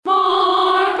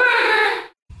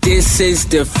This is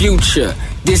the future.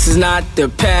 This is not the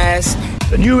past.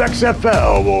 The new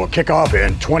XFL will kick off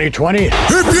in 2020.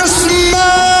 If you smell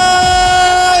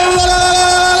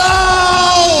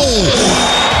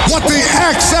what the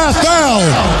XFL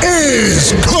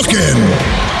is cooking.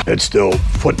 It's still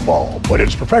football, but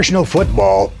it's professional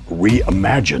football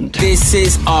reimagined. This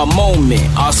is our moment,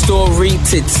 our story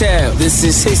to tell. This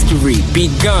is history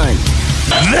begun.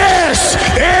 This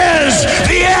is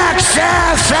the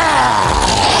XFL!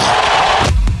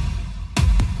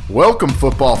 Welcome,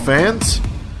 football fans.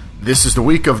 This is the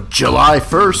week of July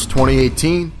 1st,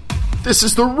 2018. This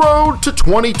is the road to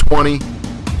 2020.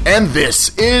 And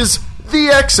this is the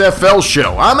XFL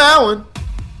show. I'm Alan.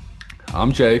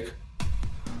 I'm Jake.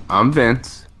 I'm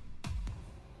Vince.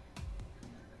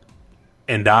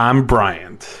 And I'm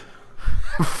Bryant.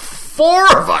 Four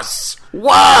of us.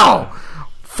 Wow.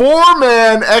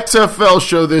 Four-man XFL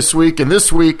show this week. And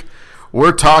this week,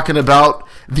 we're talking about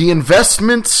the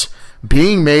investments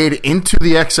being made into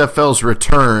the XFL's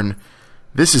return.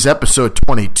 This is episode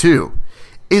 22.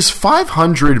 Is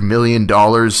 $500 million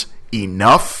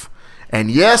enough? And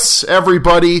yes,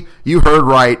 everybody, you heard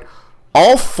right.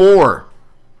 All four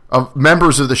of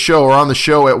members of the show are on the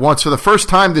show at once for the first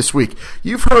time this week.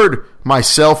 You've heard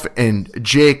myself and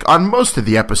Jake on most of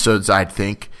the episodes, I'd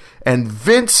think. And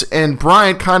Vince and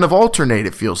Brian kind of alternate,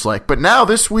 it feels like. But now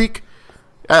this week,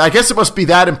 I guess it must be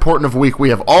that important of a week. We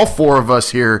have all four of us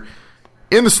here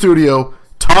in the studio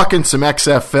talking some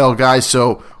XFL, guys.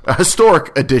 So a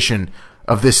historic edition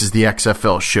of This is the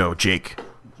XFL show, Jake.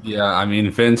 Yeah, I mean,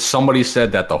 Vince, somebody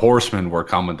said that the Horsemen were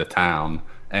coming to town.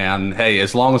 And, hey,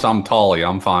 as long as I'm Tully,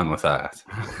 I'm fine with that.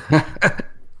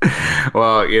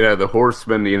 Well, the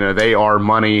Horsemen, they are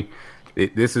money.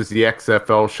 This is the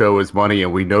XFL show is money,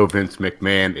 and we know Vince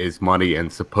McMahon is money,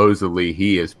 and supposedly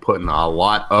he is putting a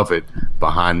lot of it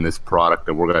behind this product,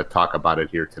 and we're going to talk about it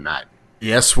here tonight.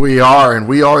 Yes, we are, and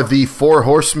we are the four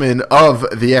horsemen of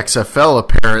the XFL,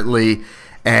 apparently,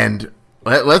 and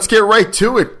let's get right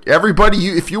to it. Everybody,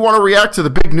 if you want to react to the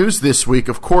big news this week,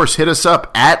 of course, hit us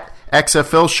up at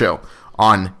XFL Show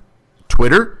on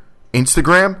Twitter,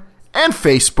 Instagram, and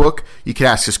Facebook. You can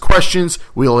ask us questions.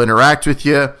 We'll interact with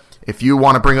you. If you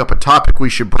want to bring up a topic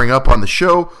we should bring up on the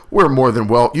show, you're more than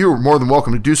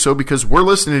welcome to do so because we're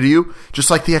listening to you just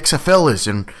like the XFL is,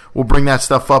 and we'll bring that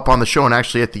stuff up on the show. And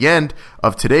actually, at the end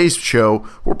of today's show,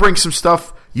 we'll bring some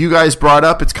stuff you guys brought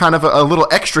up. It's kind of a little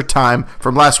extra time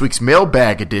from last week's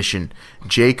mailbag edition,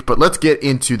 Jake. But let's get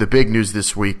into the big news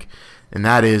this week, and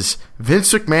that is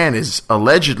Vince McMahon is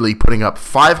allegedly putting up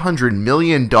 $500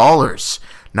 million.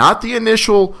 Not the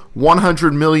initial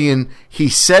 $100 million he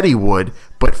said he would,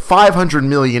 but $500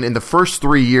 million in the first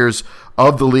 3 years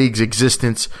of the league's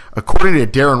existence. According to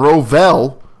Darren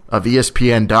Rovell of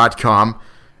ESPN.com,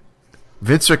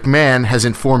 Vince McMahon has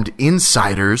informed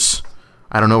insiders,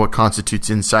 I don't know what constitutes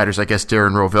insiders, I guess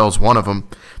Darren Rovell's one of them,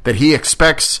 that he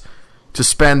expects to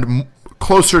spend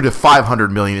closer to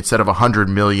 $500 million instead of $100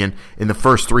 million in the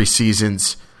first 3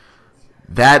 seasons.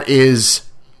 That is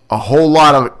a whole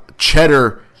lot of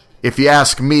cheddar, if you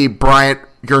ask me. Bryant,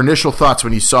 your initial thoughts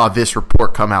when you saw this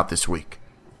report come out this week?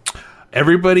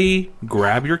 Everybody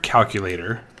grab your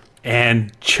calculator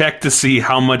and check to see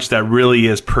how much that really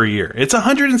is per year. It's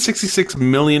 $166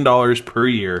 million per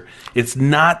year. It's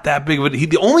not that big of a...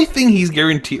 The only thing he's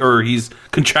guaranteed, or he's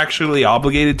contractually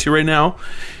obligated to right now,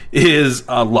 is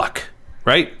luck,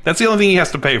 right? That's the only thing he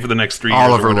has to pay for the next 3 years,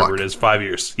 or whatever it is, 5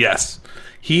 years. Yes.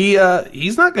 He's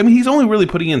not. I mean, he's only really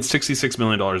putting in $66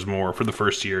 million more for the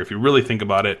first year. If you really think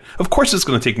about it, of course, it's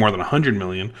going to take more than $100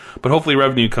 million. But hopefully,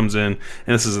 revenue comes in, and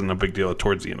this isn't a big deal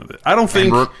towards the end of it. I don't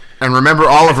think. And remember,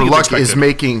 Oliver Luck is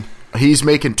making. He's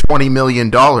making $20 million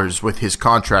with his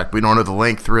contract. We don't know the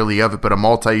length really of it, but a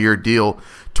multi-year deal,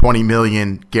 $20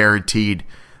 million guaranteed,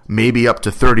 maybe up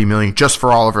to $30 million just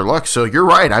for Oliver Luck. So you're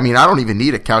right. I mean, I don't even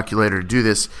need a calculator to do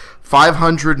this.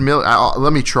 $500 million.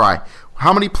 Let me try.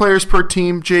 How many players per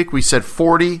team, Jake? We said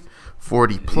 40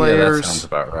 players. Yeah, that sounds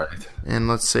about right. And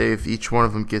let's say if each one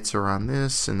of them gets around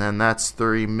this, and then that's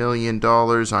 $30 million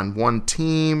on one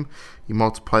team. You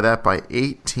multiply that by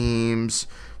 8 teams.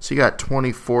 So you got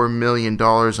 $24 million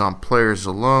on players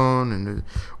alone. And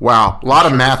wow, a lot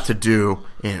of math to do.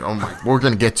 And we're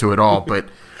going to get to it all. But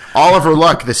Oliver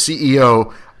Luck, the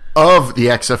CEO of the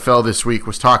XFL this week,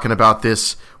 was talking about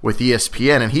this with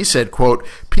ESPN, and he said, quote,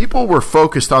 people were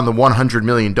focused on the $100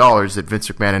 million that Vince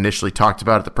McMahon initially talked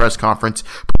about at the press conference,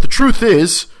 but the truth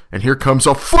is, and here comes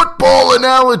a football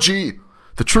analogy,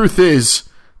 the truth is,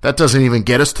 that doesn't even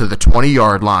get us to the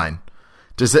 20-yard line.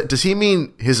 Does he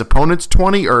mean his opponent's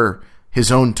 20 or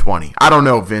his own 20? I don't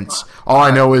know, Vince. All I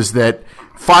know is that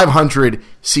 500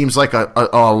 seems like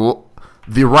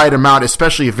the right amount,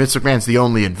 especially if Vince McMahon's the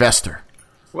only investor.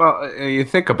 Well, you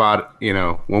think about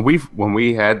it, when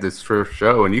we had this first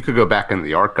show, and you could go back in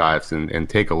the archives and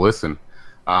take a listen.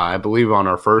 I believe on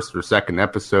our first or second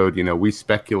episode, we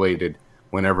speculated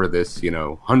whenever this,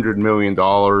 $100 million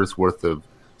worth of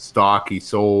stock he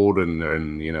sold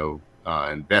and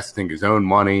investing his own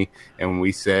money. And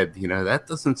we said, that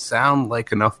doesn't sound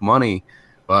like enough money.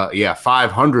 But yeah,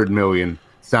 500 million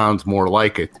sounds more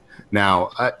like it.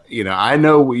 Now, I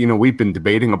know, we've been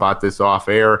debating about this off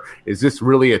air. Is this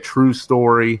really a true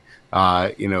story?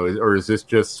 Or is this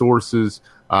just sources?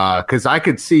 Because I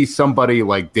could see somebody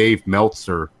like Dave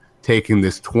Meltzer taking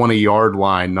this 20-yard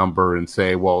line number and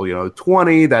say, well,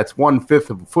 20, that's 1/5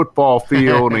 of a football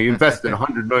field, and he invested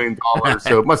 $100 million,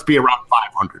 so it must be around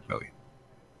 500 million.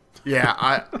 Yeah,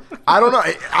 I don't know.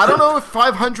 I don't know if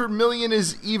 500 million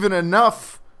is even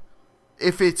enough.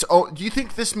 Do you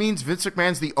think this means Vince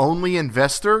McMahon's the only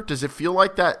investor? Does it feel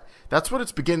like that? That's what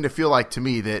it's beginning to feel like to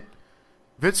me, that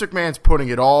Vince McMahon's putting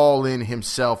it all in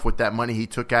himself with that money he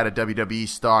took out of WWE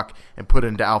stock and put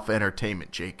into Alpha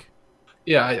Entertainment, Jake.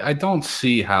 Yeah, I don't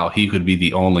see how he could be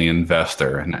the only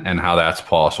investor and how that's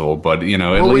possible. But, we do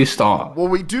know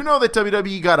that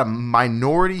WWE got a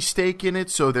minority stake in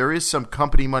it, so there is some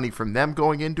company money from them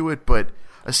going into it. But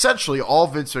essentially all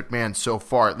Vince McMahon so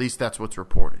far, at least that's what's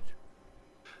reported.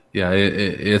 Yeah,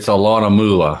 it's a lot of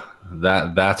moolah.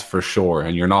 That's for sure,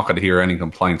 and you're not going to hear any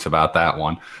complaints about that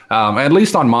one. At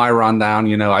least on my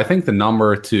rundown, I think the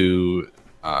number to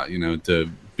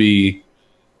be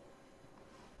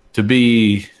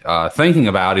thinking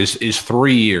about is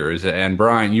 3 years. And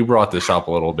Brian, you brought this up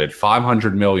a little bit.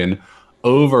 500 million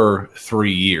over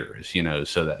 3 years.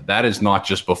 So that is not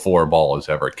just before a ball is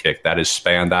ever kicked. That is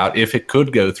spanned out. If it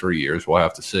could go 3 years, we'll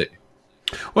have to see.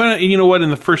 Well, you know what? In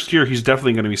the first year, he's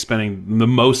definitely going to be spending the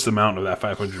most amount of that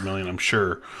 500 million, I'm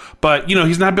sure. But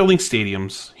he's not building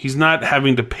stadiums. He's not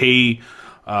having to pay,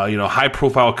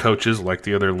 high-profile coaches like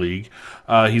the other league.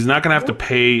 He's not going to have to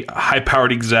pay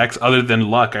high-powered execs other than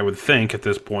Luck, I would think, at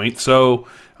this point. So,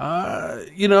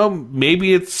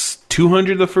 maybe it's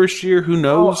 200 the first year. Who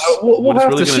knows? We'll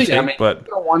have to see. But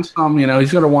he's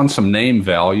going to want some name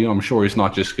value. I'm sure he's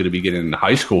not just going to be getting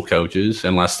high school coaches,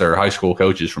 unless they're high school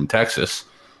coaches from Texas.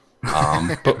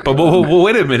 But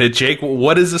wait a minute, Jake.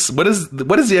 What is this? What is the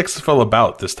XFL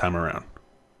about this time around?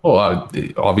 Well,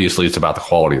 obviously, it's about the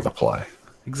quality of the play.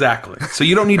 Exactly. So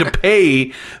you don't need to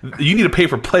pay. You need to pay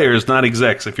for players, not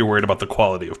execs, if you're worried about the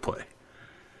quality of play.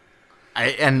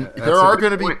 There are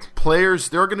going to be players.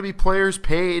 There are going to be players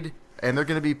paid, and they're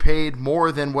going to be paid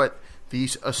more than what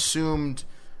these assumed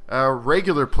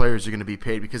regular players are going to be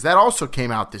paid, because that also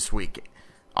came out this week.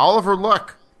 Oliver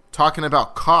Luck talking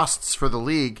about costs for the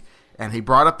league, and he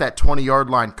brought up that 20-yard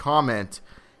line comment.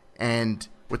 And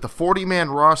with the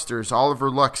 40-man rosters, Oliver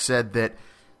Luck said that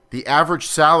the average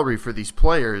salary for these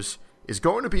players is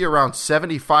going to be around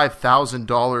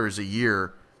 $75,000 a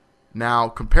year. Now,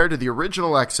 compared to the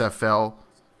original XFL,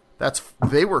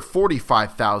 they were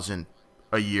 $45,000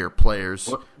 a year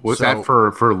players. Was that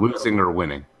for losing or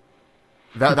winning?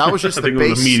 That was just I the think base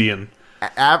it was the median.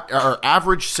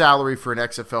 Average salary for an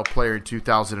XFL player in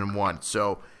 2001.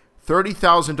 So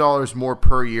 $30,000 more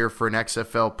per year for an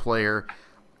XFL player.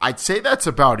 I'd say that's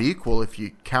about equal if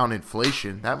you count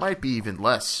inflation. That might be even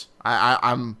less.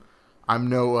 I'm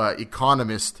no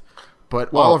economist,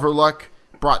 but Oliver Luck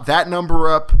brought that number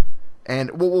up,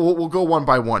 and we'll go one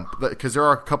by one because there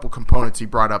are a couple components he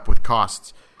brought up with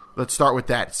costs. Let's start with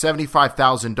that.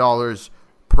 $75,000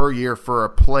 per year for a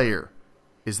player.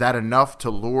 Is that enough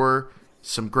to lure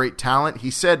some great talent?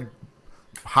 He said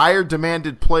higher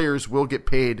demanded players will get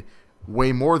paid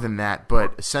way more than that,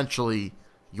 but essentially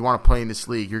you want to play in this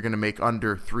league, you're going to make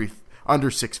under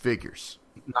six figures.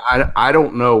 I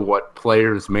don't know what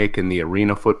players make in the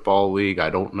Arena Football League. I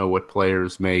don't know what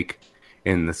players make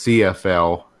in the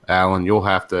CFL. Alan, you'll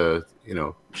have to,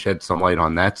 shed some light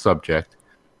on that subject.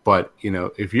 But,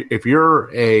 if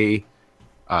you're a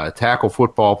tackle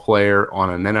football player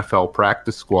on an NFL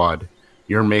practice squad,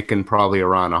 you're making probably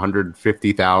around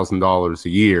 $150,000 a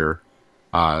year.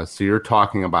 So you're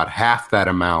talking about half that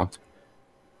amount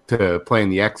to play in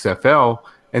the XFL.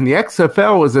 And the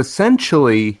XFL is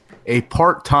essentially a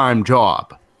part-time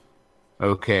job.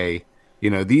 Okay.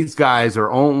 These guys are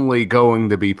only going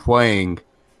to be playing,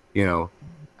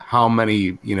 how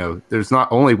many, there's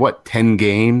not only 10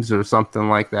 games or something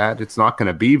like that. It's not going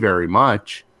to be very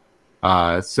much.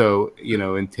 So,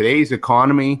 in today's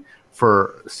economy,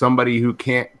 for somebody who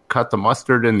can't cut the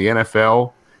mustard in the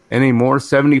NFL anymore,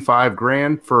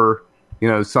 $75,000 for,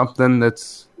 something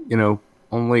that's,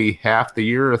 only half the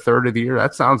year, a third of the year.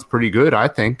 That sounds pretty good, I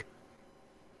think.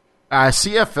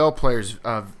 CFL players,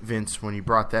 Vince, when you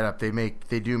brought that up,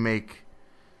 they do make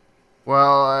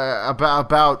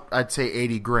about I'd say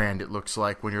 $80,000. It looks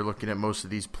like when you're looking at most of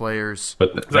these players.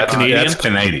 But that's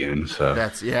Canadian. So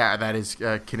that is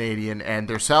Canadian, and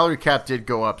their salary cap did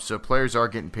go up, so players are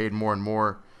getting paid more and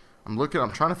more. I'm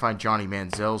trying to find Johnny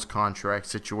Manziel's contract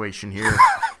situation here,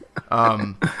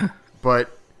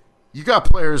 but you got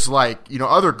players like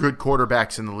other good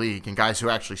quarterbacks in the league and guys who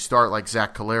actually start like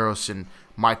Zach Collaros and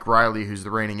Mike Riley, who's the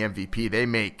reigning MVP. They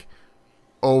make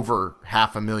over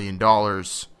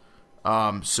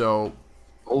 $500,000. So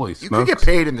holy you smokes. could get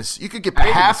paid in this. You could get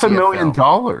paid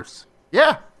 $500,000.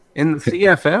 Yeah, in the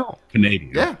CFL.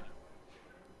 Canadian. Yeah.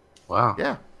 Wow.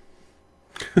 Yeah.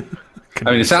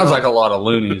 I mean, it sounds like a lot of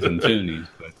loonies and toonies,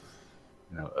 but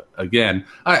again,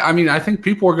 I think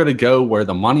people are going to go where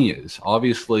the money is.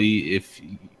 Obviously, if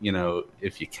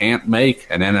you can't make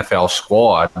an NFL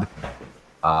squad,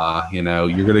 you're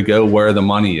going to go where the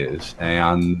money is,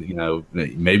 and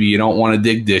maybe you don't want to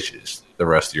dig ditches the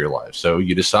rest of your life, so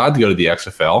you decide to go to the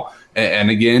XFL,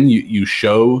 and again, you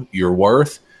show your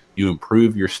worth, you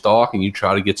improve your stock, and you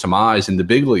try to get some eyes in the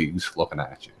big leagues looking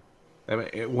at you. I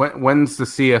mean, when's the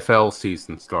CFL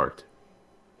season start?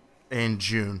 In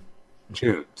June.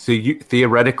 So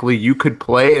theoretically, you could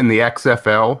play in the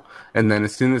XFL, and then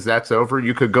as soon as that's over,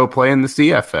 you could go play in the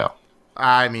CFL.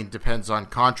 I mean, depends on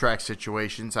contract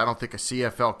situations. I don't think a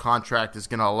CFL contract is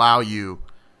going to allow you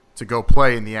to go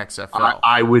play in the XFL.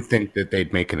 I would think that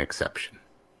they'd make an exception.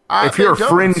 If you're a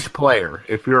fringe player,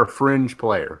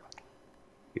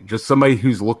 just somebody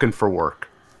who's looking for work.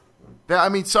 I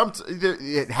mean,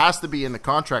 it has to be in the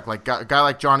contract. Like a guy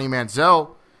like Johnny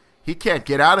Manziel, he can't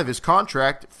get out of his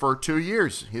contract for 2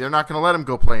 years. They're not going to let him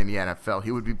go play in the NFL.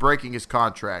 He would be breaking his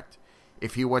contract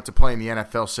if he went to play in the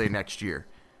NFL, say next year.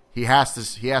 He has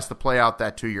to play out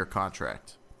that 2-year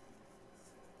contract.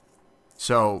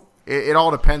 So it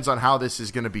all depends on how this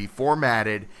is going to be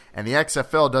formatted, and the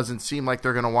XFL doesn't seem like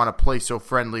they're going to want to play so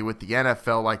friendly with the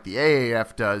NFL like the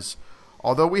AAF does.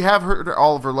 Although we have heard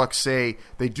Oliver Luck say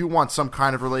they do want some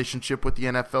kind of relationship with the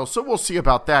NFL, so we'll see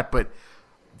about that. But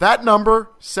that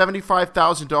number,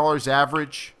 $75,000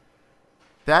 average,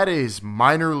 that is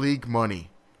minor league money.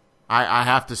 I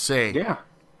have to say. Yeah.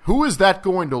 Who is that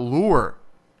going to lure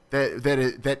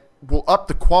that will up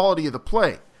the quality of the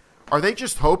play? Are they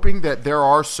just hoping that there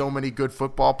are so many good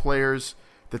football players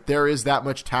that there is that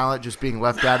much talent just being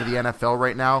left out of the NFL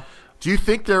right now? Do you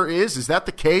think there is? Is that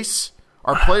the case?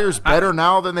 Are players better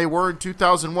now than they were in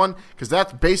 2001? Because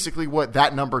that's basically what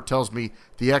that number tells me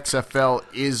the XFL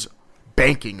is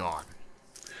banking on.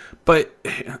 But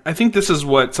I think this is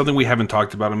something we haven't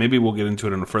talked about, and maybe we'll get into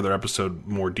it in a further episode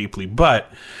more deeply.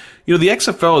 But the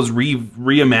XFL is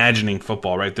reimagining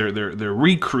football, right? They're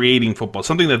recreating football,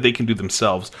 something that they can do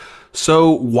themselves.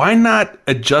 So why not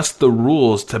adjust the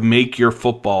rules to make your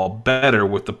football better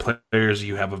with the players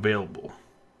you have available?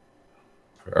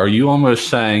 Are you almost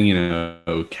saying,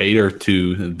 cater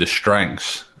to the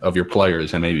strengths of your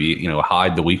players and maybe,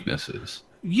 hide the weaknesses?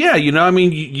 Yeah,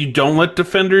 you don't let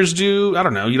defenders you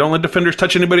don't let defenders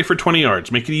touch anybody for 20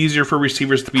 yards. Make it easier for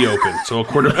receivers to be open. So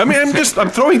I'm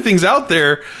throwing things out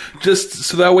there just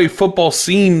so that way football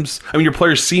your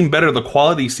players seem better, the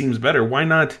quality seems better. Why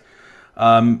not,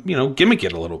 gimmick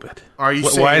it a little bit? Are you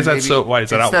saying why is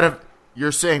that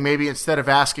you're saying maybe instead of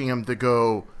asking them to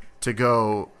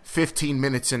go 15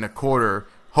 minutes in a quarter,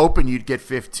 hoping you'd get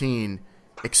 15,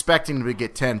 expecting them to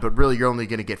get 10, but really you're only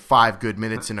going to get 5 good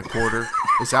minutes in a quarter?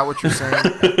 Is that what you're saying?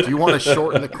 Do you want to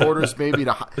shorten the quarters maybe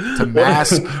to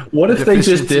mask? What if they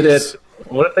just did it?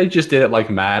 What if they just did it like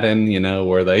Madden?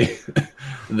 Where they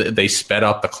sped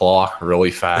up the clock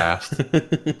really fast.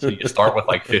 So you start with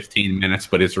like 15 minutes,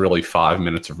 but it's really 5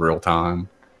 minutes of real time.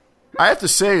 I have to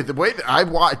say, the way that I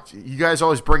watch, you guys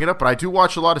always bring it up, but I do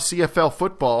watch a lot of CFL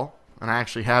football, and I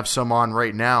actually have some on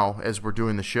right now as we're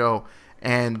doing the show.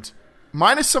 And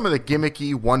minus some of the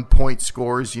gimmicky 1-point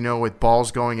scores, with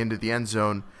balls going into the end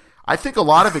zone, I think a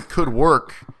lot of it could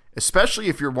work, especially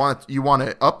if you want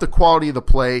to up the quality of the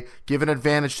play, give an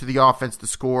advantage to the offense to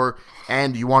score,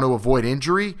 and you want to avoid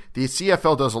injury. The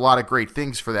CFL does a lot of great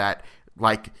things for that,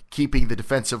 like keeping the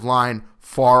defensive line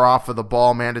far off of the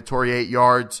ball, mandatory 8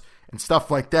 yards, and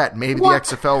stuff like that. Maybe the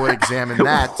XFL would examine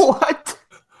that. What?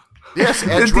 Yes,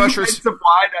 edge rushers. The defensive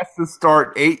line has to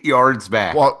start 8 yards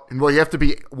back. Well, you have to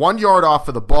be 1 yard off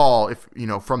of the ball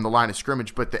from the line of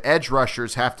scrimmage, but the edge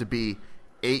rushers have to be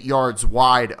 8 yards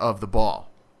wide of the ball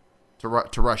to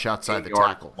rush outside the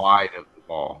tackle. Wide of the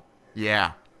ball.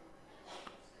 Yeah.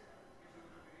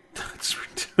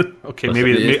 Okay,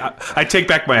 maybe I take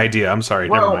back my idea. I'm sorry.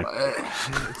 Well, never mind.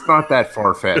 It's not that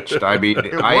far fetched. I mean,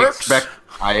 I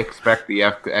expect the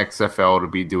XFL to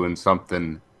be doing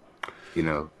something,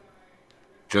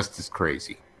 just as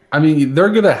crazy. I mean, they're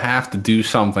going to have to do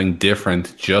something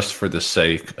different just for the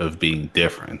sake of being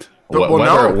different.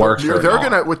 Whether it works or they're not.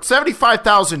 gonna with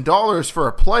 $75,000 for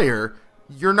a player,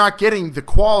 you're not getting the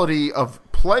quality of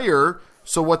player.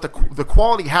 So what the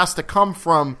quality has to come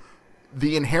from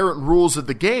the inherent rules of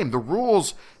the game. The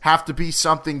rules have to be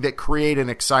something that create an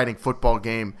exciting football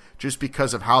game just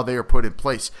because of how they are put in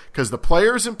place. Because the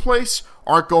players in place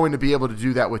aren't going to be able to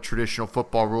do that with traditional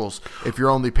football rules if you're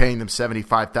only paying them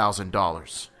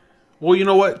 $75,000. Well, you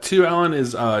know what, too, Alan,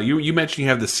 is you mentioned you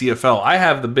have the CFL. I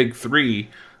have the Big Three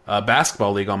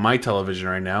basketball league on my television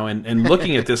right now, and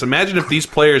looking at this, imagine if these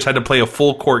players had to play a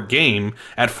full court game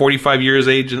at 45 years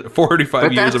of age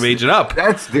and up.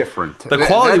 That's different. The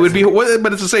quality would be,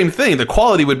 but it's the same thing. The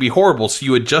quality would be horrible. So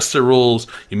you adjust the rules,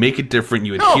 you make it different,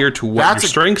 you adhere to what your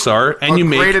strengths are, and you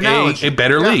make a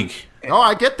better league. No,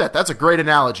 I get that. That's a great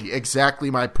analogy. Exactly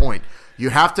my point. You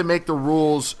have to make the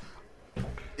rules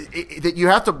that you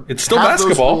have to. It's still have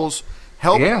basketball. Those rules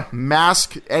help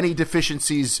mask any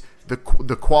deficiencies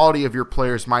the quality of your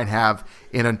players might have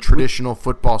in a traditional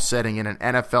football setting in an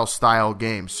NFL-style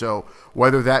game. So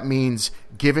whether that means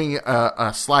giving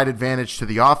a slight advantage to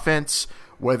the offense,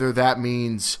 whether that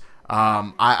means,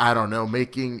 I don't know,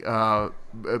 making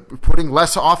putting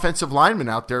less offensive linemen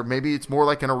out there, maybe it's more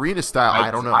like an arena style.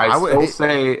 I don't know. I'd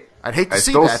hate to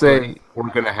see that. I still say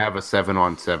we're going to have a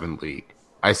 7-on-7 league.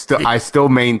 I still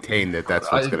maintain that's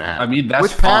what's going to happen. I mean, that's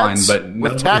with fine, pads, but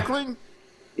with tackling?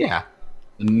 Yeah.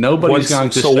 Nobody's going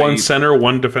to say... one center,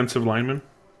 one defensive lineman?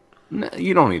 No,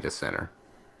 you don't need a center.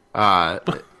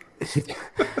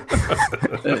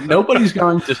 Nobody's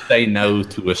going to say no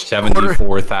to a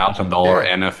 $74,000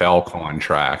 NFL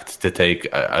contract to take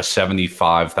a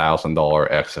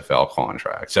 $75,000 XFL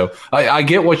contract. So I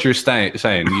get what you're saying.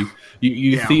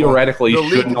 You theoretically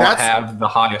should not have the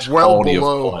highest quality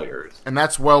of players. And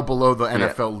that's well below the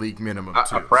NFL league minimum,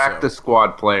 too. A practice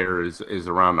squad player is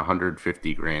around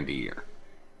 $150,000 a year.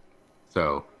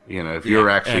 So, if you're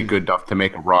actually good enough to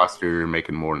make a roster, you're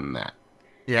making more than that.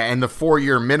 Yeah, and the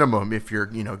 4-year minimum, if you're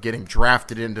getting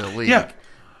drafted into the league,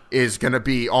 is going to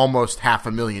be almost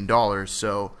 $500,000.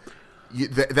 So the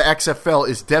XFL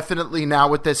is definitely now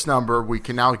with this number, we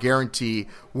can now guarantee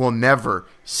will never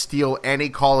steal any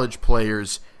college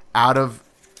players out of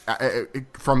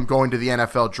from going to the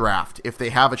NFL draft. If they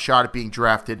have a shot at being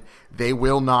drafted, they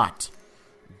will not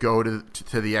go to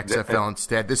the XFL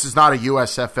instead. This is not a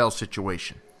USFL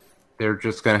situation. They're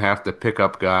just going to have to pick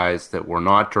up guys that were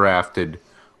not drafted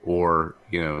or,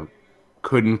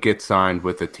 couldn't get signed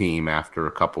with a team after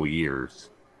a couple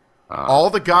years. All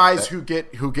the guys who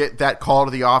get that call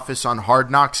to the office on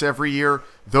Hard Knocks every year,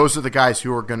 those are the guys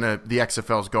who are the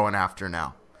XFL's going after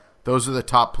now. Those are the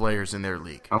top players in their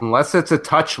league. Unless it's a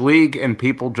touch league and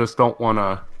people just don't want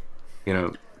to,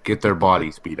 get their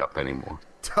bodies beat up anymore.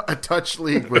 A touch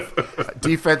league with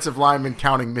defensive linemen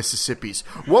counting Mississippis.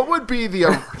 What would be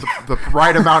the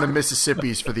right amount of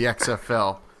Mississippis for the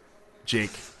XFL, Jake?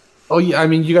 Oh yeah, I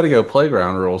mean you got to go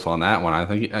playground rules on that one. I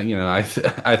think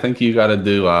I think you got to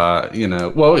do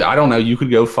well, I don't know. You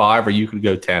could go 5 or you could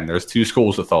go 10. There's 2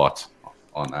 schools of thoughts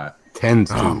on that.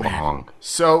 10's too long.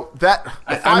 So that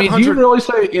I mean, do you really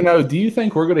say do you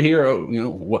think we're going to hear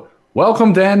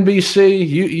welcome to NBC?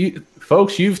 You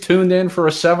folks, you've tuned in for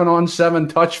a 7-on-7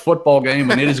 touch football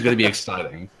game, and it is going to be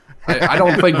exciting. I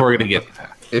don't think we're going to get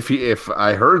that. If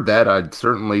I heard that, I'd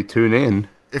certainly tune in.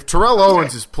 If Terrell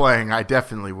Owens is playing, I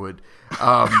definitely would.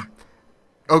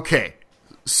 Okay,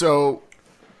 so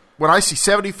when I see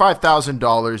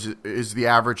 $75,000 is the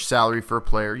average salary for a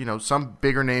player, some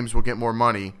bigger names will get more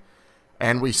money,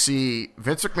 and we see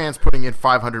Vince McMahon's putting in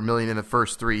 $500 million in the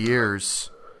first 3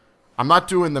 years. I'm not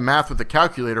doing the math with the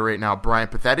calculator right now,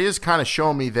 Bryant, but that is kind of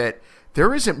showing me that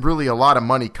there isn't really a lot of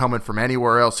money coming from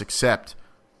anywhere else except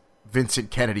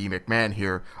Vincent Kennedy McMahon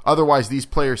here. Otherwise, these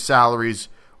players' salaries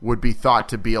would be thought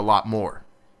to be a lot more.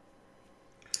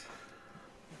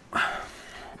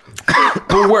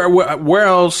 Where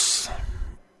else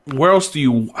do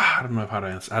you... I don't know how to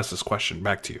ask this question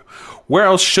back to you. Where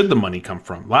else should the money come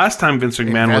from? Last time Vince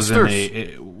McMahon was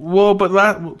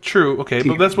in true, okay,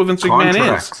 but that's what Vince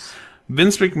McMahon is.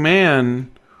 Vince McMahon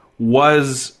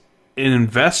was an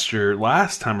investor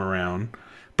last time around,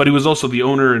 but he was also the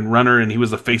owner and runner, and he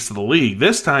was the face of the league.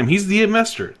 This time, he's the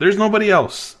investor. There's nobody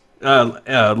else.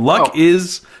 Luck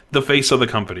is the face of the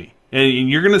company. And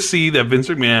you're going to see that Vince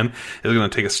McMahon is going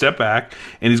to take a step back,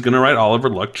 and he's going to write Oliver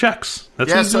Luck checks.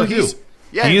 That's what he's going to do.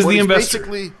 Yeah, he is the he's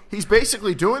investor. He's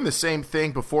basically doing the same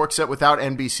thing before, except without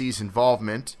NBC's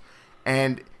involvement.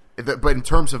 But in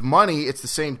terms of money, it's the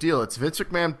same deal. It's Vince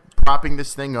McMahon propping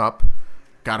this thing up.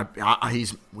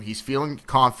 He's feeling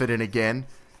confident again,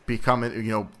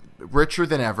 becoming richer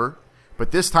than ever.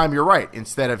 But this time, you're right.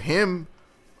 Instead of him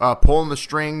pulling the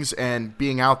strings and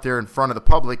being out there in front of the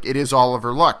public, it is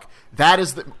Oliver Luck.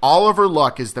 Oliver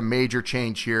Luck is the major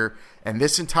change here, and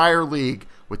this entire league,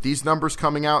 with these numbers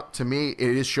coming out, to me,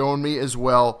 it is showing me as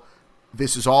well,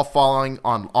 this is all falling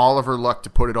on Oliver Luck to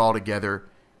put it all together.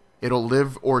 It'll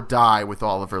live or die with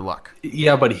Oliver Luck.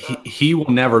 Yeah, but he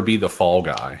will never be the fall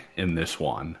guy in this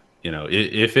one.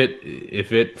 If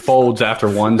it folds after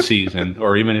one season,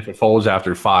 or even if it folds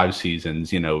after 5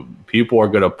 seasons, people are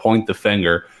going to point the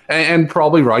finger, and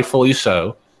probably rightfully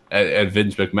so, at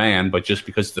Vince McMahon, but just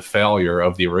because of the failure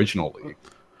of the original league.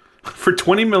 For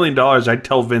 $20 million, I'd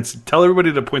tell Vince, tell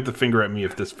everybody to point the finger at me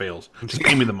if this fails. Just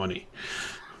pay me the money.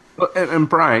 And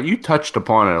Brian, you touched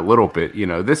upon it a little bit.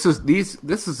 This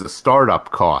is a startup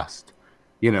cost.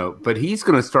 But he's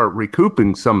going to start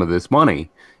recouping some of this money.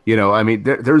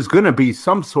 There's going to be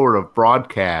some sort of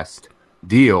broadcast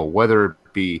deal, whether it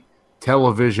be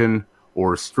television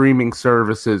or streaming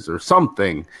services or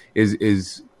something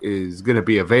is going to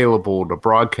be available to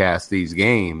broadcast these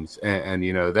games, and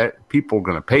that people are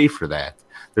going to pay for that.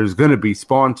 There's going to be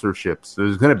sponsorships.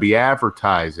 There's going to be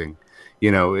advertising.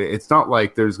 It's not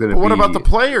like there's going to be... What about the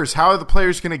players? How are the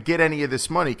players going to get any of this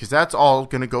money? Because that's all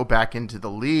going to go back into the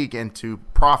league and to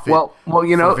profit for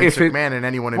Vince McMahon and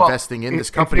anyone investing in this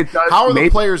company. How are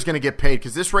the players going to get paid?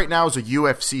 Because this right now is a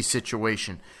UFC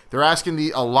situation. They're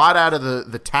asking a lot out of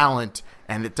the talent,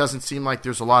 and it doesn't seem like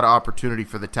there's a lot of opportunity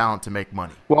for the talent to make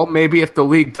money. Well, maybe if the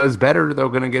league does better, they're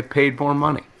going to get paid more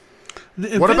money.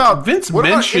 What about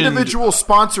individual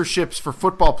sponsorships for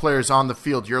football players on the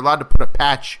field? You're allowed to put a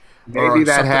patch... Maybe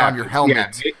that on your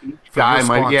helmet.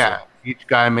 Each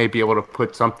guy may be able to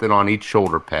put something on each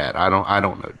shoulder pad. I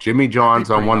don't know. Jimmy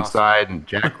John's on one side and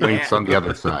Jack Link's on the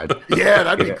other side. Yeah,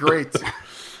 that'd be great.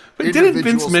 But didn't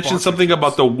Vince mention something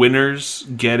about the winners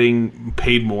getting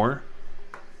paid more?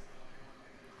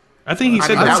 I think he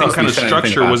said that some kind of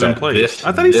structure was in place.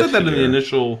 I thought he said that in the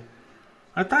initial.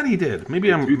 I thought he did. Maybe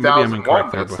I'm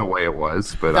incorrect. That's the way it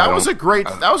was. But that was a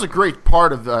great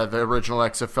part of the original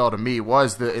XFL to me,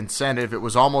 was the incentive. It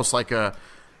was almost like a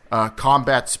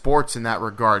combat sports in that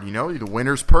regard. The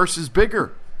winner's purse is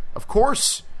bigger. Of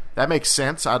course, that makes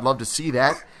sense. I'd love to see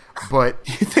that. But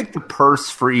do you think the purse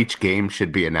for each game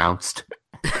should be announced?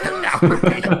 That would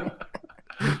be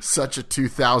such a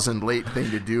 2000 late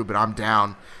thing to do, but I'm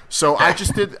down. So I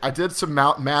did some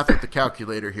math with the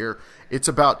calculator here. It's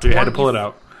about you had to pull it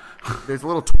out. There's a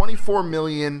little $24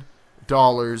 million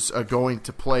going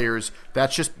to players.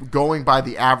 That's just going by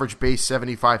the average base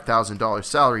 $75,000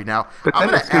 salary. Now, but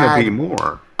then it's going to be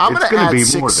more. I'm going to add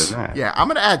more than that. Yeah, I'm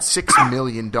going to add $6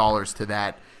 million to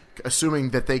that,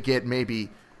 assuming that they get maybe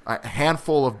a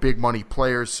handful of big money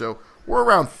players. So we're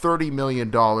around $30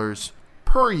 million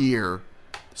per year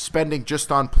spending just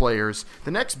on players.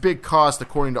 The next big cost,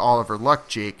 according to Oliver Luck,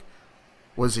 Jake,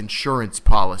 was insurance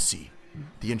policy.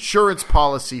 The insurance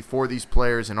policy for these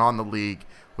players and on the league,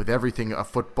 with everything a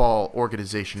football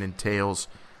organization entails.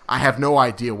 I have no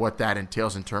idea what that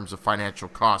entails in terms of financial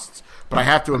costs, but I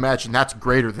have to imagine that's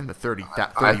greater than the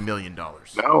 $30 million.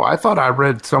 No, I thought I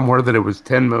read somewhere that it was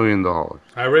 $10 million.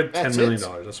 I read $10 million.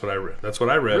 That's what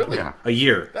I read. Really? Yeah. A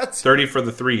year. That's 30 for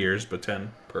the 3 years, but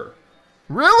 10 per.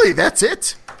 Really? That's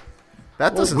it?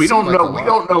 That doesn't. We don't know. We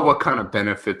don't know what kind of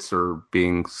benefits are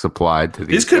being supplied to these.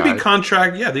 These could guys. be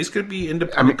contract. Yeah, these could be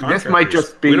independent. This might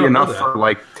just be enough for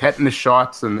like tetanus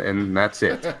shots, and that's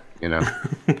it.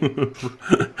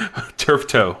 Turf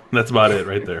toe. That's about it,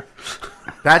 right there.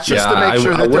 That's just to make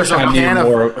sure that there's a can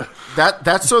of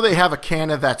that's so they have a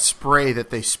can of that spray that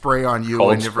they spray on you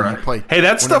whenever you play. Hey,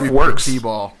 that stuff works.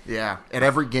 T-ball, yeah. At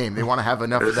every game, they want to have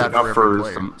enough There's of that enough for every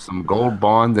player. some gold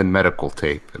bond and medical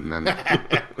tape, and then.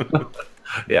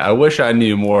 Yeah, I wish I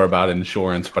knew more about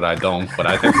insurance, but I don't. But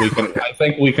I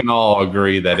think we can all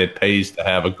agree that it pays to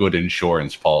have a good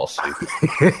insurance policy.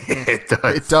 It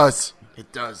does.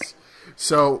 It does.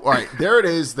 So, all right, there it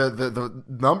is. The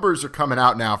numbers are coming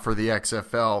out now for the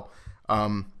XFL.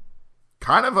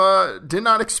 Did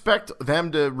not expect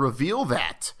them to reveal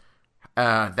that.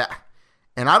 And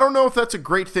I don't know if that's a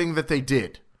great thing that they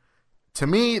did. To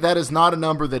me, that is not a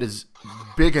number that is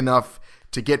big enough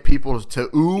to get people to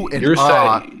ooh and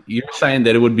ah. You're saying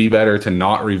that it would be better to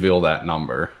not reveal that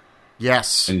number.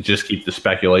 Yes. And just keep the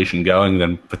speculation going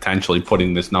than potentially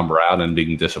putting this number out and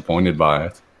being disappointed by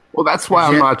it. Well, that's why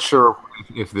I'm not sure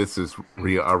if this is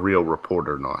a real report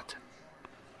or not.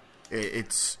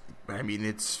 it's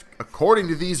according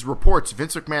to these reports,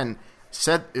 Vince McMahon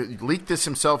leaked this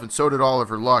himself, and so did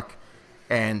Oliver Luck.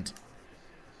 And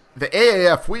the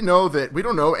AAF, we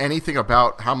don't know anything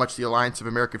about how much the Alliance of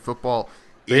American Football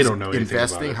is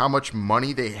investing, how much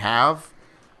money they have,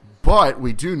 but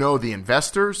we do know the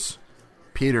investors,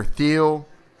 Peter Thiel,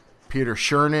 Peter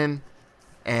Sherman,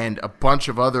 and a bunch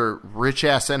of other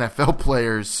rich-ass NFL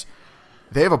players.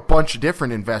 They have a bunch of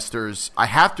different investors. I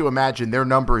have to imagine their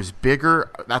number is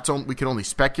bigger. We can only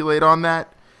speculate on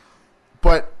that.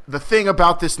 But the thing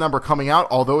about this number coming out,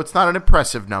 although it's not an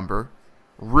impressive number,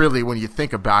 really, when you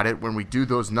think about it, when we do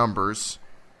those numbers,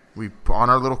 on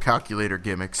our little calculator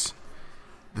gimmicks,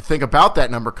 the thing about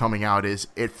that number coming out is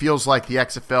it feels like the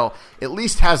XFL at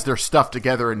least has their stuff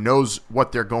together and knows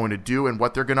what they're going to do and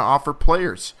what they're going to offer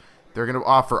players. They're going to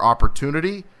offer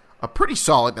opportunity,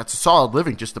 that's a solid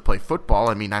living just to play football.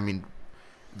 I mean,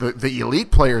 the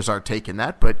elite players aren't taking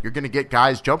that, but you're going to get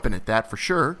guys jumping at that for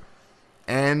sure.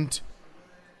 And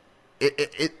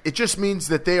it just means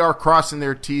that they are crossing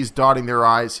their T's, dotting their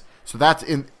I's. So that's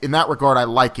in that regard, I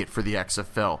like it for the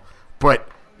XFL. But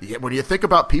when you think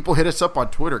about people hit us up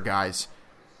on Twitter, guys,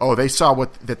 they saw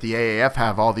that the AAF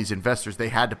have all these investors. They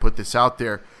had to put this out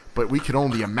there. But we can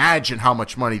only imagine how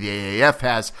much money the AAF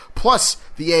has. Plus,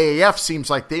 the AAF seems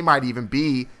like they might even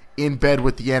be in bed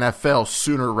with the NFL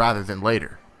sooner rather than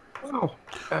later. Well,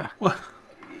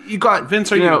 you got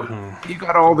Vince. you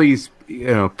got all these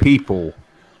people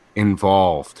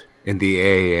involved in the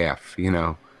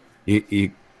AAF.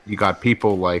 You got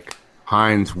people like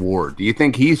Hines Ward. Do you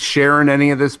think he's sharing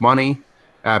any of this money?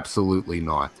 Absolutely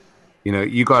not.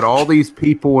 You got all these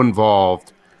people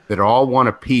involved that all want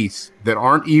a piece that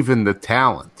aren't even the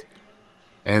talent.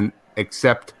 And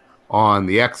except on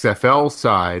the XFL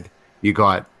side, you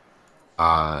got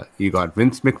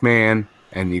Vince McMahon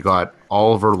and you got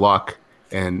Oliver Luck.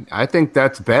 And I think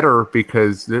that's better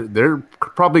because they're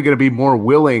probably going to be more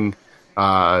willing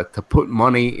to put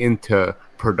money into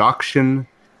production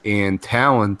and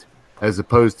talent as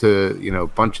opposed to, a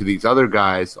bunch of these other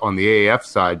guys on the AAF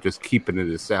side just keeping it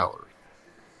as salary.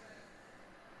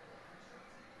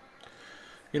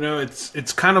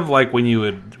 It's kind of like when you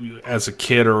would, as a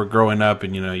kid or growing up,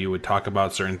 and you would talk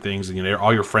about certain things, and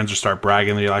all your friends would start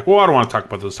bragging, and you're like, "Well, I don't want to talk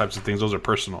about those types of things; those are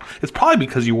personal." It's probably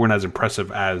because you weren't as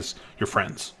impressive as your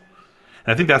friends,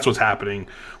 and I think that's what's happening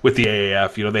with the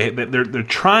AAF. They're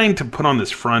trying to put on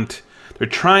this front, they're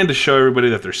trying to show everybody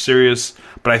that they're serious,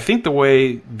 but I think the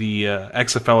way the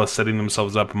XFL is setting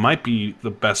themselves up might be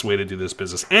the best way to do this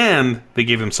business, and they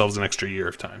gave themselves an extra year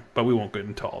of time, but we won't get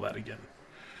into all that again.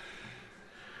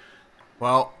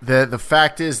 Well, the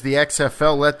fact is the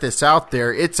XFL let this out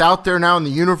there. It's out there now in the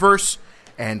universe,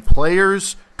 and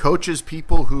players, coaches,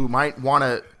 people who might want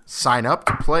to sign up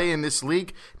to play in this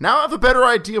league now have a better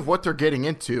idea of what they're getting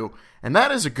into, and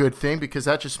that is a good thing because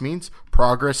that just means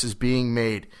progress is being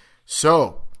made.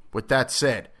 So, with that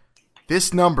said,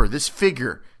 this number, this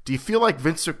figure, do you feel like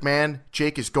Vince McMahon,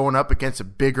 Jake, is going up against a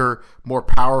bigger, more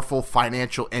powerful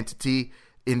financial entity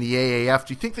in the AAF?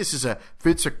 Do you think this is a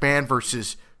Vince McMahon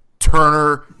versus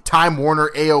Turner, Time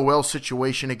Warner, AOL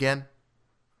situation again?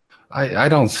 I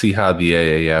don't see how the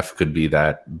AAF could be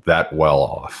that well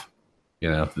off.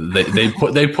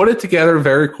 They put it together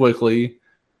very quickly.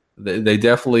 They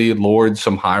definitely lured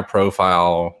some high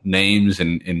profile names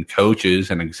and coaches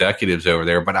and executives over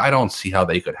there, but I don't see how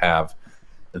they could have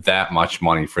that much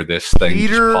money for this thing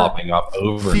just popping up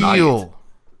overnight.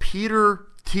 Peter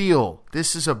Thiel.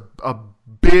 This is a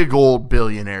big old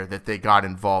billionaire that they got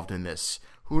involved in this.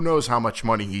 Who knows how much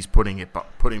money he's putting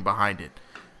behind it?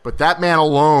 But that man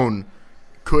alone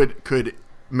could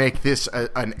make this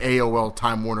an AOL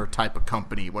Time Warner type of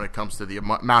company when it comes to the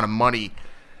amount of money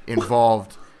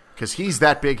involved, because he's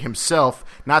that big himself.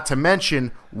 Not to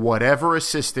mention whatever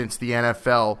assistance the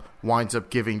NFL winds up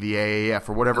giving the AAF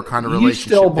or whatever kind of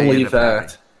relationship. You still believe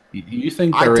that? You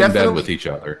think they're in bed with each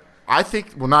other? I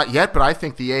think, well, not yet, but I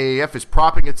think the AAF is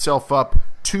propping itself up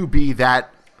to be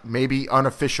that maybe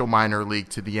unofficial minor league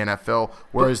to the NFL,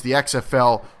 whereas the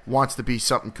XFL wants to be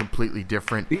something completely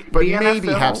different, but maybe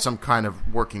have some kind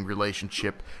of working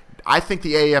relationship. I think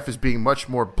the AAF is being much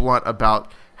more blunt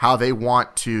about how they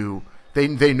want to.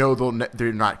 They know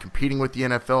they're not competing with the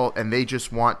NFL, and they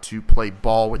just want to play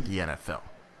ball with the NFL.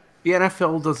 The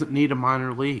NFL doesn't need a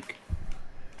minor league.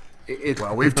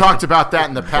 Well, we've talked about that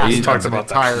in the past.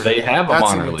 They have a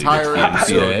minor league.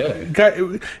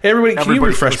 Everybody, can you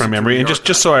refresh my memory? And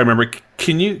just so I remember,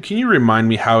 can you remind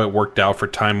me how it worked out for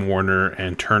Time Warner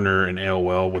and Turner and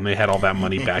AOL when they had all that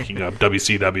money backing up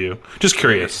WCW? Just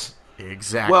curious.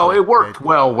 Exactly. Well, it worked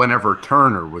well whenever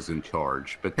Turner was in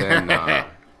charge, but then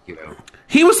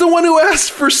He was the one who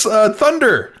asked for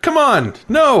Thunder. Come on,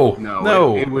 no.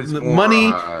 It was more,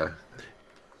 money.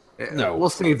 No, we'll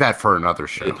save that for another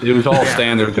show. It was all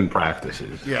standards and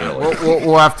practices. Yeah, really.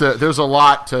 we'll have to. There's a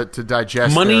lot to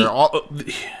digest. Money.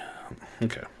 There.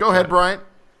 Okay. Go ahead, Bryant.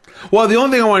 Well, the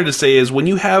only thing I wanted to say is when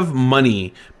you have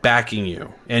money backing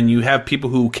you, and you have people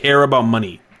who care about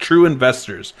money, true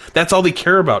investors, that's all they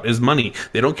care about is money.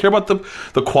 They don't care about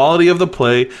the quality of the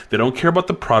play. They don't care about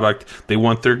the product. They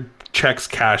want their checks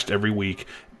cashed every week,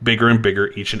 bigger and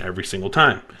bigger each and every single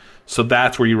time. So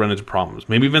that's where you run into problems.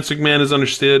 Maybe Vince McMahon has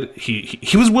understood.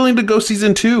 He was willing to go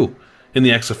season 2 in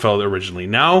the XFL originally.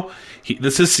 Now,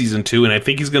 this is season 2, and I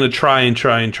think he's going to try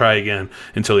again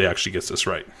until he actually gets this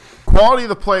right. Quality of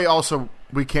the play also,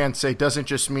 we can say, doesn't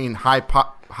just mean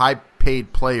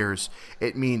high-paid players.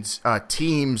 It means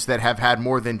teams that have had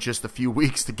more than just a few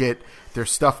weeks to get their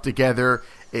stuff together.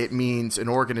 It means an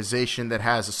organization that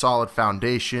has a solid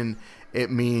foundation. It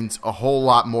means a whole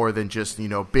lot more than just,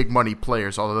 big money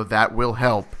players, although that will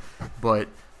help. But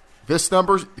these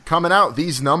numbers coming out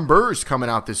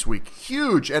this week,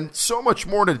 huge, and so much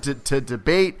more to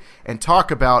debate and talk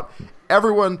about.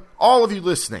 Everyone, all of you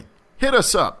listening, hit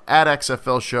us up at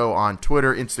XFL Show on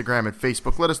Twitter, Instagram, and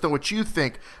Facebook. Let us know what you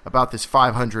think about this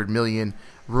 $500 million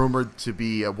rumored to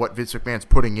be what Vince McMahon's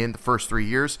putting in the first 3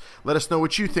 years. Let us know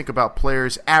what you think about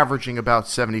players averaging about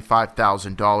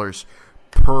 $75,000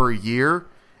 per year,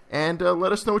 and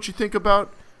let us know what you think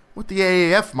about what the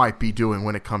AAF might be doing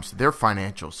when it comes to their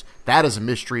financials. That is a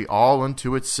mystery all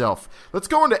unto itself. Let's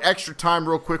go into extra time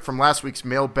real quick from last week's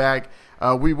mailbag.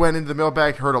 We went into the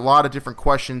mailbag, heard a lot of different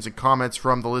questions and comments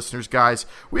from the listeners, guys.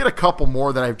 We had a couple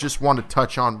more that I just want to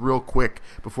touch on real quick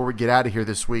before we get out of here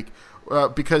this week.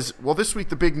 Because this week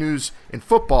the big news in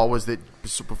football was that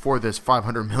before this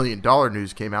 $500 million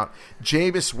news came out,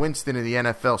 Jameis Winston in the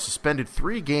NFL suspended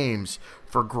 3 games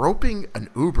for groping an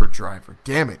Uber driver.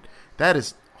 Damn it. That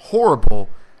is horrible,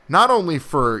 not only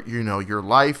for, your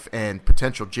life and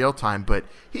potential jail time, but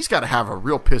he's got to have a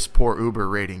real piss-poor Uber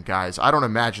rating, guys. I don't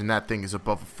imagine that thing is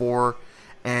above a 4.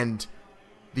 And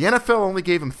the NFL only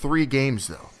gave him 3 games,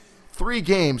 though. 3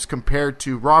 games compared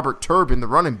to Robert Turbin, the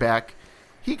running back.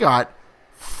 He got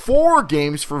 4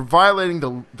 games for violating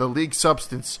the league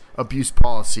substance abuse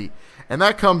policy. And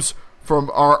that comes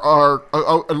from our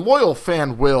loyal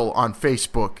fan, Will, on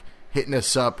Facebook, hitting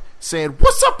us up, saying,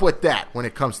 what's up with that when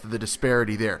it comes to the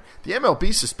disparity there? The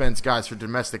MLB suspends guys for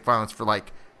domestic violence for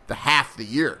the half the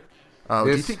year. Do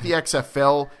you think the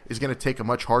XFL is going to take a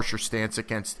much harsher stance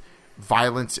against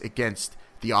violence against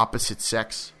the opposite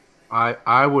sex?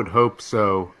 I would hope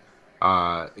so.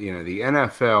 The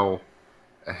NFL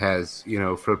has,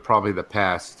 for probably the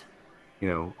past,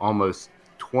 almost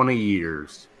 20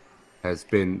 years, has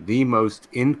been the most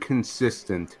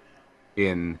inconsistent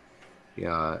in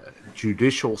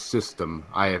judicial system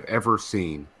I have ever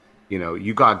seen.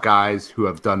 You got guys who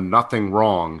have done nothing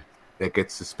wrong that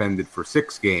get suspended for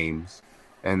 6 games,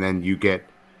 and then you get,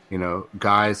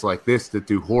 guys like this that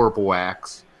do horrible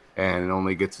acts and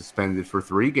only get suspended for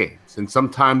 3 games, and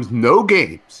sometimes no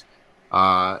games.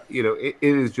 It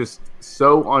is just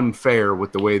so unfair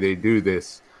with the way they do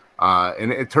this,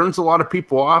 and it turns a lot of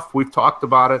people off. We've talked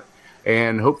about it,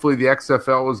 and hopefully the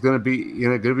XFL is going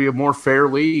to be a more fair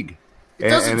league. It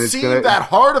doesn't seem that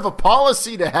hard of a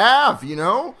policy to have,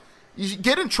 You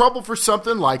get in trouble for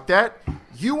something like that,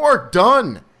 you are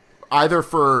done, either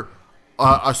for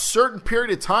a certain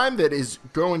period of time that is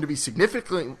going to be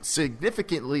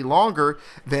significantly longer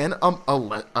than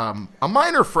a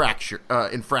minor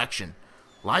infraction,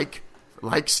 like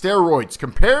steroids.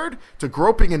 Compared to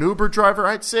groping an Uber driver,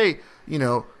 I'd say,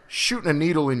 shooting a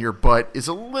needle in your butt is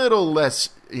a little less,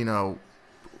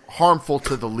 harmful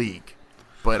to the league.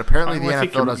 But apparently the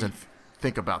NFL doesn't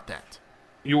think about that.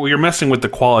 You're messing with the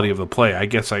quality of the play. I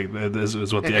guess this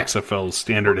is what the XFL's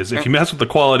standard is. If you mess with the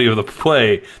quality of the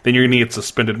play, then you're going to get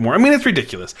suspended more. I mean, it's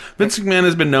ridiculous. Vince McMahon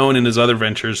has been known in his other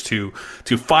ventures to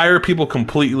fire people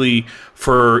completely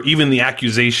for even the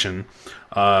accusation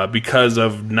because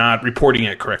of not reporting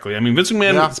it correctly. I mean, Vince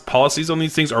McMahon's policies on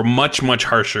these things are much, much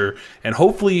harsher, and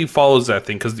hopefully he follows that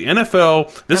thing, because the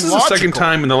NFL, this is the second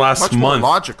time in the last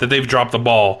month that they've dropped the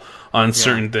ball on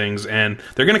certain things, and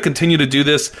they're going to continue to do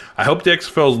this. I hope the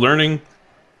XFL is learning.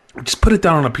 Just put it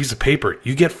down on a piece of paper.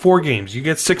 You get 4 games. You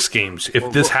get 6 games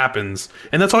if this happens,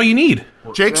 and that's all you need.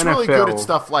 Jake's really good at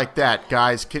stuff like that,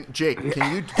 guys. Jake,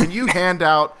 can you hand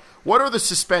out what are the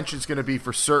suspensions going to be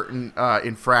for certain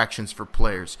infractions for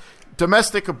players?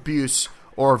 Domestic abuse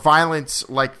or violence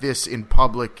like this in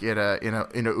public in a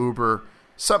Uber,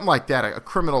 something like that, a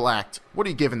criminal act. What are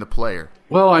you giving the player?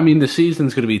 Well, I mean, the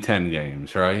season's going to be 10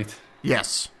 games, right?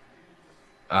 Yes.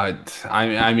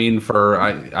 I mean,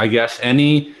 I guess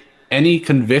any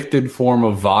convicted form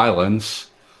of violence.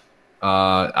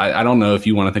 I don't know if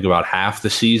you want to think about half the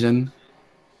season.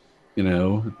 You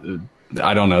know,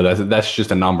 I don't know. That's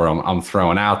just a number I'm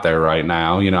throwing out there right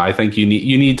now. You know, I think you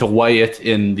need to weigh it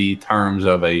in the terms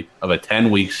of a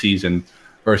 10-week season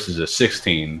versus a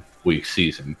 16-week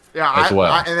season. Yeah, as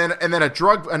well. And then a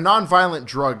nonviolent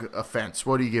drug offense.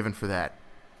 What are you giving for that?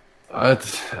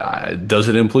 Does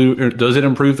it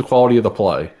improve the quality of the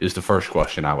play? Is the first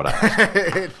question I would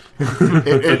ask.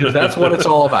 Because that's what it's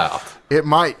all about. It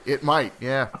might,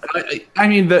 yeah. I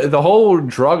mean, the whole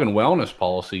drug and wellness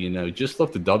policy. You know, just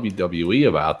look to WWE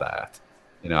about that.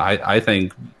 You know, I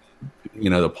think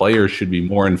the players should be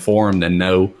more informed and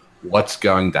know what's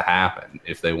going to happen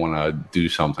if they want to do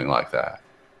something like that.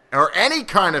 Or any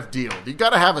kind of deal. You got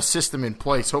to have a system in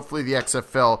place. Hopefully the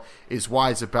XFL is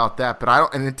wise about that.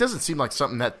 But and it doesn't seem like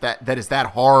something that is that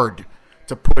hard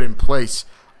to put in place.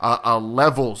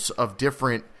 Levels of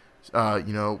different,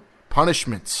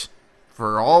 punishments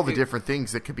for all the different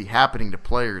things that could be happening to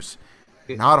players.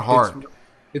 Not hard.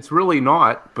 It's really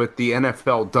not. But the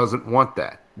NFL doesn't want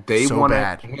that. They want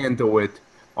to handle it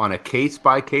on a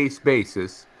case-by-case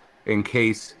basis in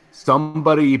case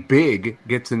somebody big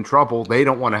gets in trouble. They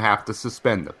don't want to have to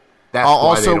suspend them. That's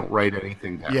why they don't write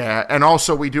anything down. Yeah, and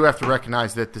also we do have to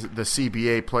recognize that the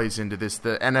CBA plays into this.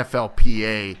 The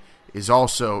NFLPA is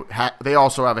also they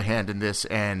also have a hand in this,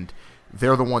 and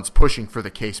they're the ones pushing for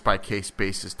the case-by-case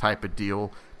basis type of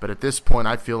deal. But at this point,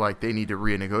 I feel like they need to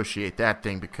renegotiate that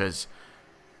thing because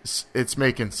it's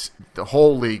making the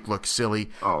whole league look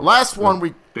silly. Last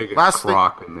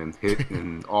crock and then hit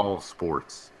in all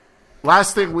sports.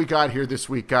 Last thing we got here this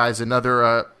week, guys,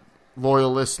 another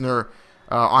loyal listener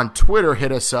on Twitter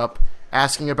hit us up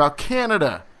asking about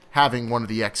Canada having one of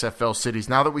the XFL cities.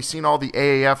 Now that we've seen all the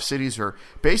AAF cities are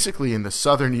basically in the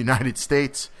southern United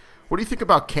States, what do you think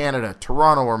about Canada,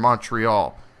 Toronto, or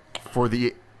Montreal for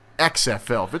the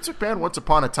XFL? Vince McMahon, once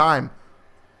upon a time,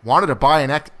 wanted to buy a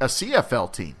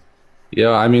CFL team.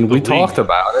 Yeah, I mean, we talked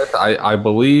about it. I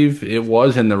believe it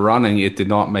was in the running. It did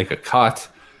not make a cut.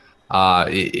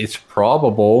 It's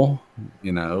probable,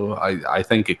 I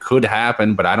think it could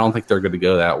happen, but I don't think they're going to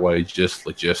go that way just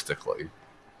logistically.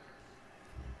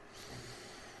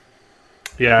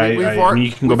 Yeah, I mean,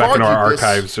 you can go back in our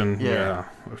archives and a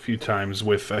few times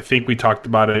I think we talked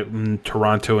about it in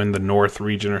Toronto in the North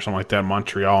region or something like that,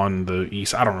 Montreal in the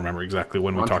East. I don't remember exactly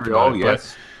when we talked about it.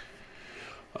 Yes.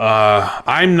 But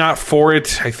I'm not for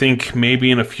it. I think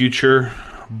maybe in the future,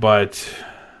 but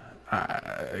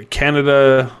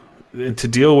Canada... And to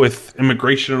deal with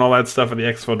immigration and all that stuff, and the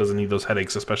XFL doesn't need those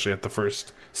headaches, especially at the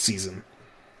first season.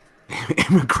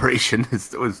 Immigration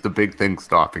was the big thing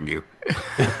stopping you.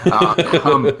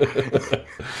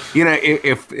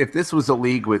 If this was a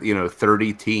league with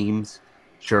 30 teams,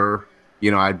 sure,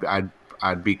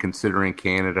 I'd be considering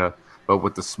Canada. But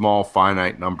with the small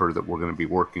finite number that we're going to be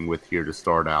working with here to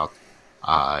start out,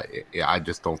 I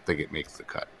just don't think it makes the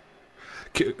cut.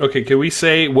 Okay, can we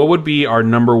say what would be our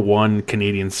number one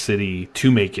Canadian city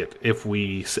to make it if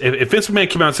Vince McMahon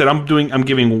came out and said I'm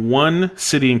giving one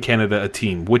city in Canada a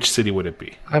team? Which city would it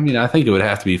be? I mean, I think it would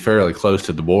have to be fairly close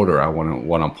to the border. I wouldn't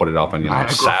want to put it up in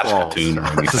Saskatoon or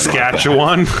anything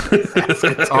Saskatchewan.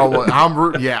 I'm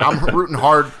rooting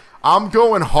hard. I'm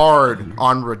going hard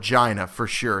on Regina for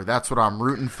sure. That's what I'm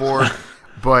rooting for.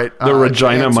 But the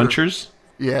Regina Munchers.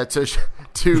 Yeah,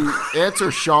 to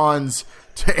answer Sean's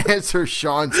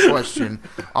question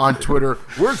on Twitter,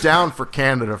 we're down for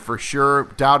Canada for sure.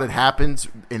 Doubt it happens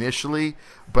initially,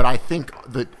 but I think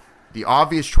that the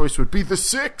obvious choice would be the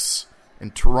 6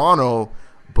 in Toronto.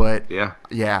 But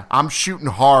yeah, I'm shooting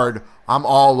hard.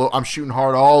 I'm shooting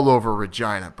hard all over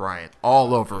Regina, Bryant,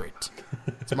 all over it.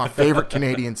 It's my favorite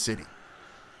Canadian city.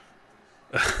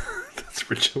 That's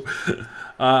Regina.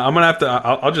 I'm gonna have to.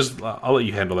 I'll let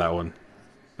you handle that one,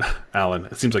 Alan.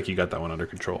 It seems like you got that one under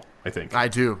control. I think I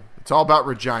do. It's all about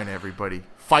Regina, everybody.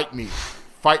 Fight me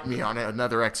on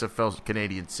another XFL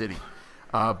Canadian city.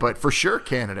 But for sure,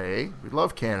 Canada, eh? We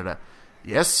love Canada.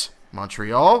 Yes,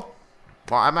 Montreal.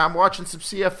 Well, I'm watching some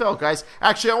CFL, guys.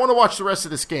 Actually, I want to watch the rest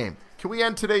of this game. Can we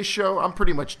end today's show? I'm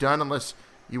pretty much done, unless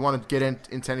you want to get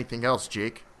into anything else,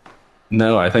 Jake.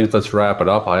 No, I think let's wrap it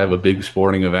up. I have a big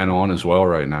sporting event on as well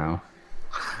right now.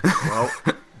 Well,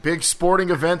 big sporting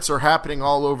events are happening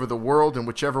all over the world, and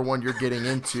whichever one you're getting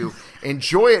into,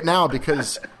 enjoy it now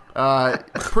because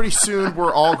pretty soon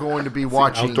we're all going to be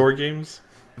watching outdoor games,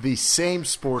 the same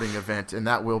sporting event, and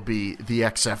that will be the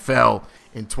XFL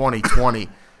in 2020.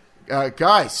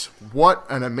 Guys, what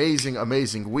an amazing,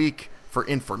 amazing week. for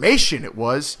information it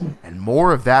was, and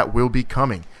more of that will be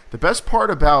coming. The best part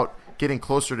about getting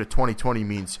closer to 2020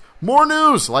 means more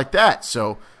news like that.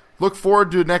 So look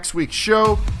forward to next week's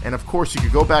show. And of course, you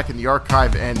could go back in the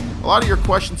archive, and a lot of your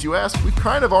questions you asked, we've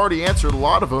kind of already answered a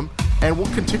lot of them. And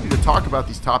we'll continue to talk about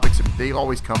these topics if they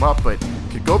always come up. But you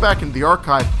could go back into the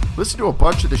archive, listen to a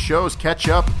bunch of the shows, catch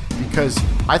up, because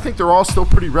I think they're all still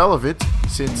pretty relevant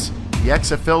since the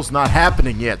XFL's not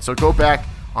happening yet. So go back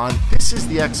on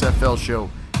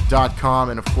thisisthexflshow.com,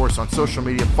 and of course on social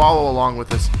media, follow along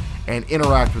with us and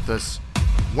interact with us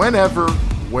whenever,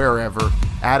 wherever,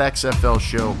 at XFL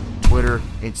Show, Twitter,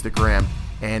 Instagram,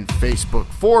 and Facebook.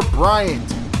 For Bryant,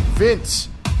 Vince,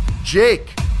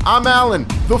 Jake, I'm Alan,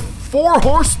 the four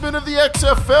horsemen of the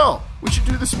XFL. We should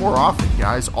do this more often,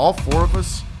 guys. All four of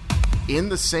us in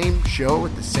the same show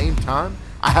at the same time.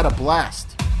 I had a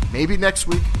blast. Maybe next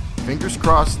week, fingers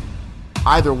crossed.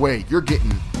 Either way, you're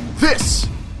getting This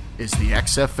is the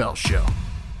XFL Show.